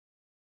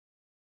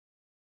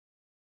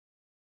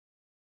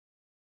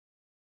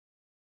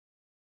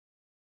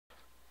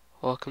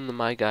Welcome to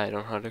my guide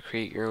on how to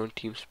create your own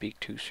TeamSpeak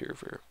 2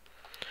 server.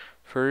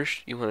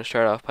 First, you want to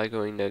start off by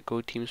going to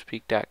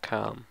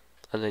goteamspeak.com,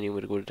 and then you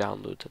want to go to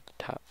downloads at the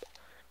top.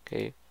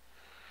 Okay.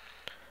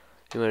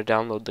 You want to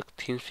download the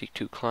TeamSpeak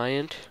 2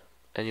 client,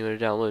 and you want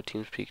to download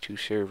TeamSpeak 2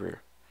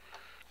 server.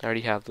 I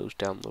already have those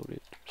downloaded,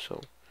 so.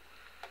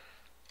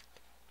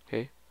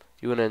 Okay.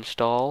 You want to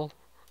install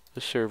the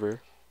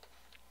server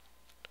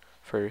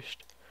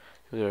first.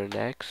 You go to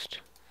next.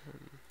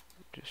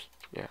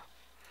 Yeah.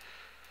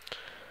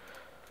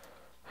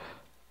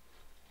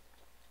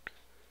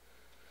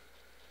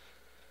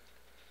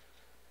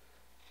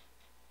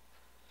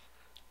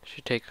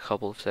 Should take a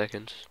couple of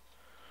seconds.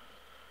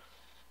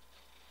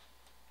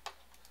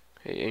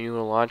 Okay, and you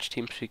want to launch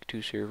TeamSpeak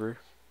 2 server.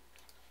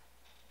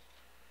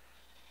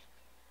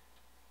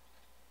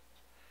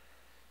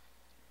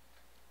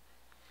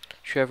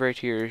 What you have right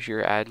here is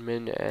your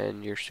admin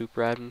and your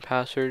super admin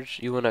passwords.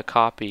 You want to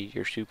copy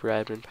your super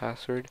admin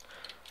password.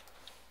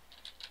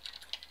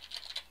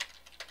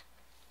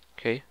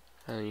 Okay,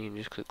 and you can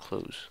just click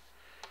close.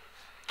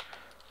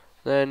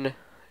 Then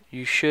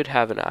you should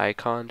have an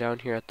icon down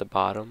here at the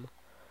bottom.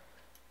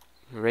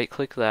 Right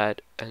click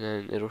that, and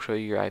then it'll show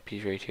you your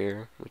IPs right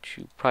here, which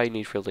you probably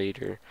need for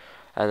later.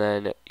 And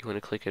then you want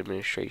to click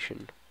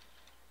administration.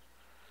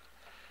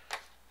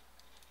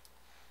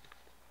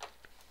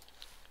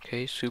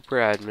 Okay, super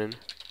admin.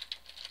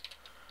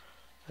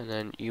 And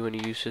then you want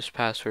to use this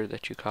password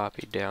that you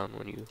copied down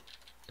when you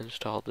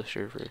installed the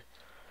server.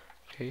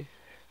 Okay.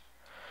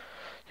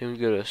 Then we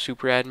go to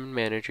super admin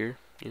manager.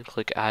 You can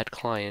click add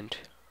client.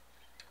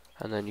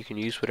 And then you can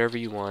use whatever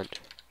you want.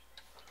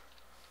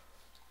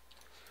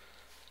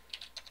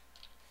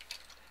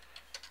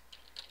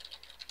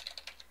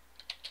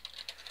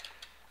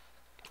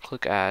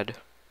 Click add.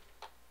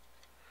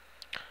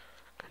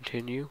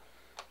 Continue.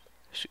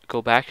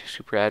 Go back to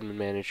super admin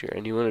manager,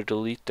 and you want to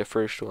delete the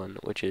first one,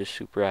 which is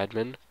super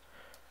admin.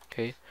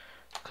 Okay.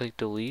 Click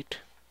delete.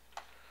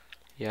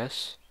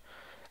 Yes.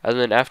 And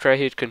then after I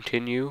hit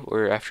continue,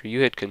 or after you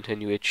hit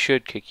continue, it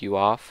should kick you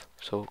off.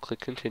 So click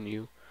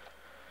continue.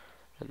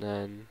 And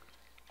then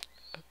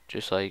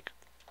just like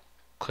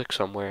click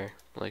somewhere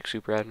like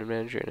super admin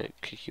manager and it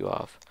kick you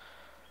off.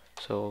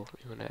 So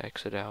you want to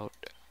exit out,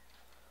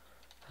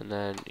 and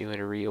then you want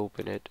to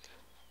reopen it.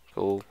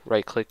 Go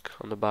right click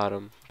on the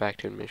bottom, back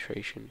to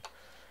administration,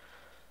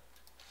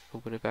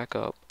 open it back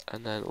up,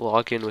 and then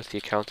log in with the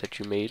account that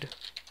you made.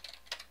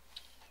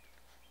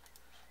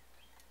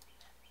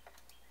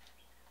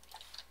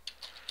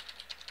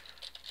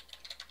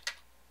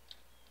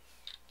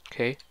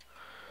 Okay,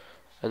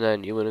 and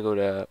then you want to go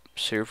to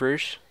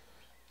servers,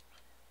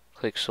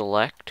 click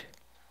select.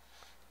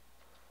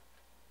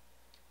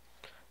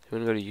 You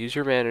want to go to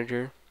user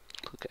manager,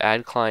 click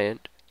add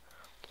client,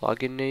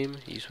 login name,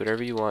 use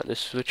whatever you want.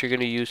 This is what you're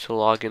going to use to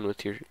log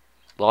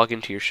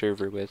into your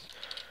server with.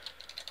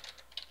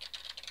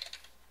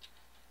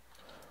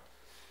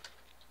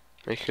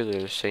 Make sure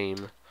they're the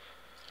same.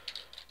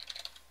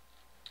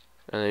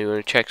 And then you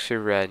want to check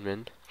server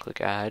admin,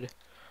 click add,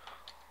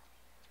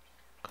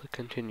 click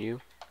continue.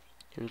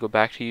 You want to go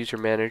back to user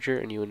manager,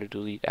 and you want to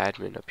delete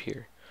admin up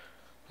here.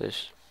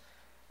 This,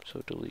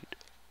 so delete.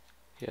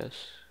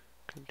 Yes,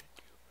 continue.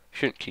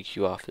 Shouldn't kick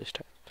you off this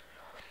time.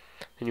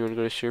 Then you want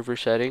to go to server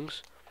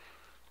settings.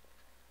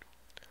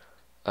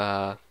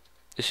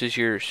 This is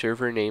your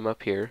server name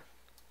up here.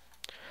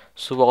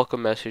 It's the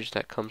welcome message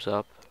that comes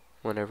up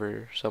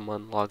whenever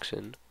someone logs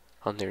in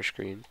on their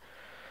screen.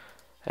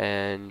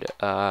 And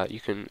you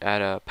can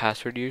add a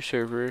password to your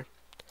server,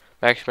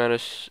 max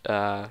amount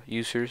of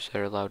users that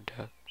are allowed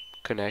to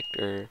connect,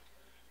 or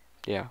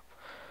yeah.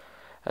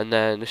 And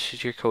then this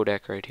is your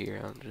codec right here.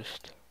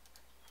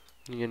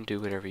 You can do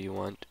whatever you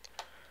want.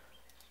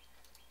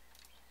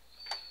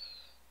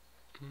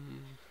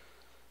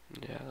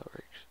 Yeah, that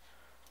works.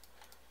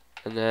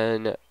 And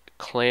then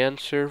clan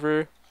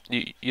server,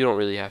 you don't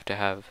really have to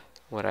have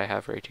what I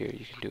have right here.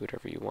 You can do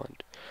whatever you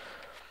want.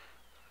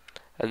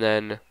 And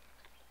then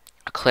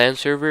a clan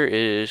server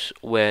is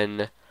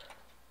when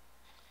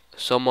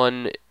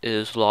someone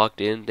is logged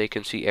in, they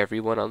can see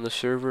everyone on the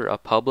server. A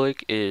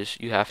public is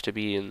you have to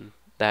be in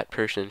that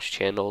person's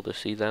channel to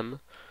see them.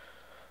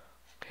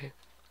 Okay.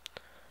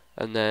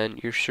 And then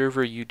your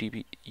server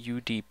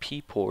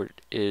UDP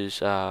port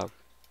is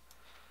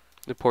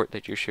the port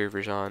that your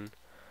server's on,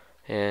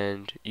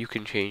 and you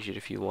can change it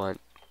if you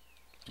want,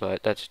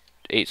 but that's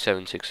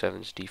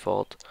 8767's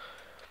default.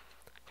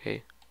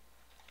 Okay.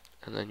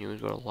 And then you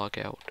would go to log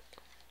out.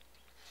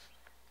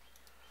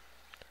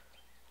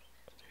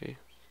 Okay.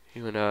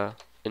 You want to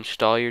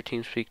install your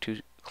TeamSpeak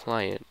 2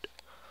 client.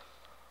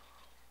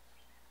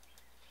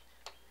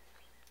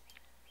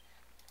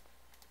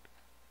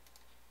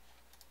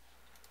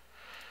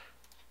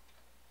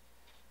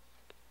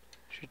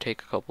 Should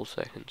take a couple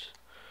seconds.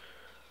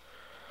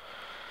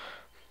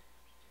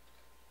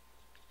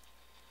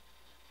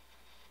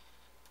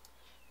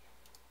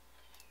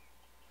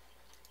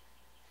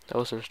 That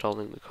was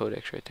installing the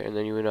codecs right there. And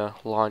then you want to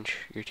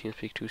launch your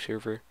TeamSpeak 2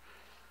 server,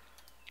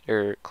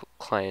 or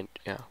client,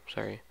 yeah,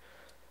 sorry.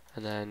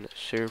 and then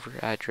server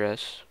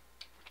address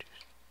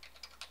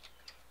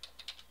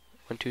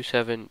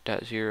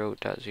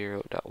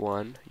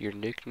 127.0.0.1, your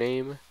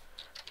nickname,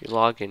 your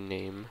login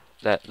name,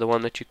 the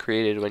one that you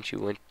created when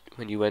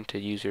you went to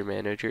user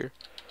manager.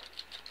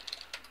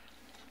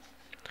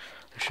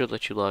 It should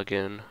let you log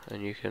in,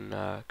 and you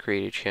can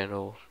create a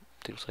channel,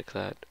 things like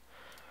that.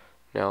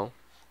 Now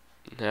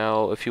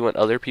if you want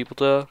other people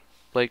to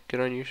like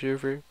get on your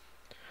server,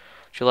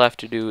 what you'll have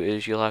to do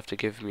is you'll have to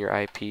give them your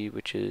IP,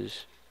 which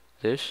is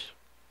this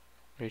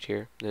right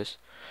here, this.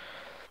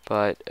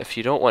 But if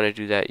you don't want to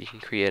do that, you can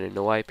create a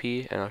no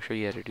IP, and I'll show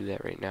you how to do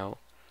that right now.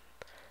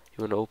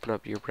 You want to open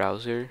up your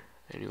browser,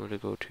 and you want to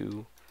go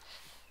to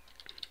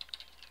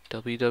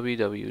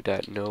www.no-ip.com.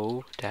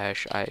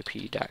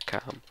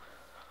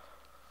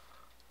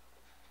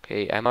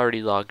 Okay, I'm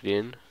already logged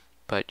in,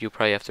 but you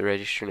probably have to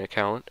register an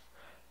account.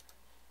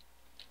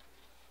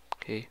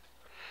 Okay,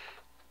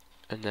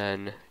 and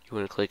then you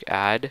want to click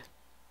add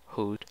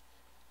host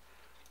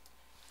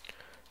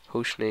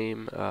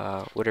name,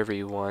 whatever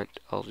you want.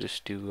 I'll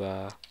just do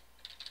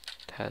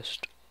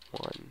test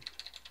 1,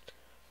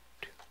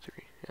 2, 3,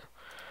 yeah.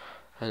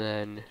 And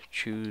then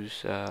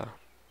choose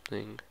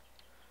thing,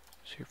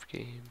 serve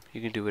game.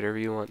 You can do whatever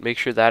you want. Make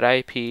sure that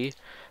IP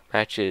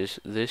matches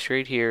this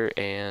right here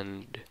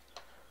and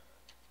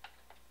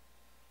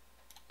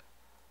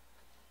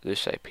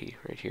this IP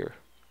right here.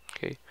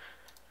 Okay.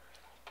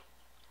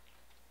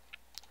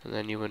 And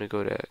then you want to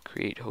go to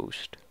create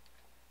host.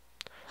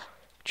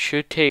 It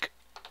should take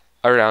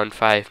around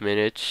 5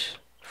 minutes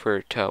for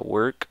it to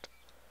work,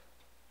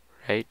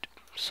 right?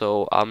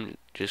 So I'm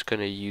just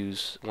gonna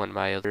use one of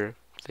my other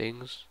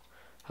things.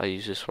 I'll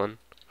use this one,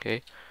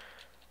 okay?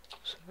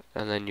 So,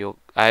 and then you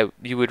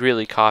would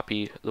really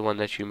copy the one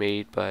that you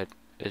made, but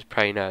it's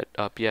probably not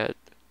up yet.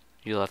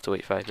 You'll have to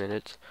wait 5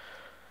 minutes.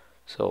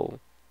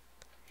 So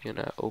you're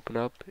gonna open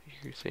up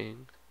your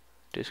thing,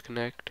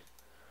 disconnect,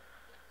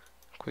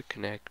 quick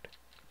connect,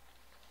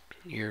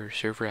 your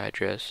server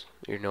address,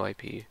 your no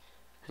IP,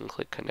 and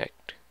click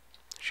connect.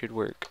 Should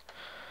work.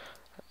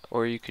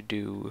 Or you could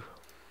do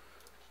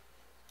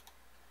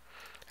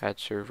add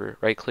server,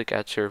 right click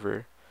add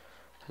server,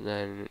 and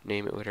then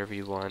name it whatever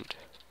you want.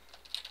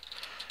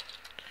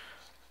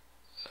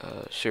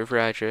 Server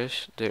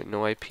address,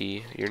 no IP,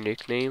 your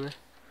nickname,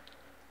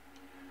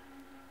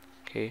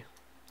 okay,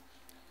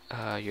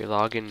 your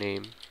login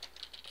name,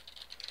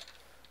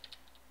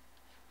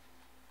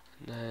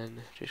 and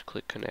then just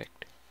click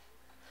connect.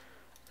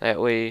 That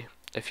way,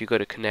 if you go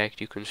to connect,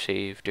 you can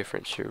save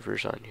different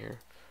servers on here.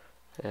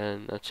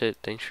 And that's it.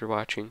 Thanks for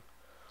watching.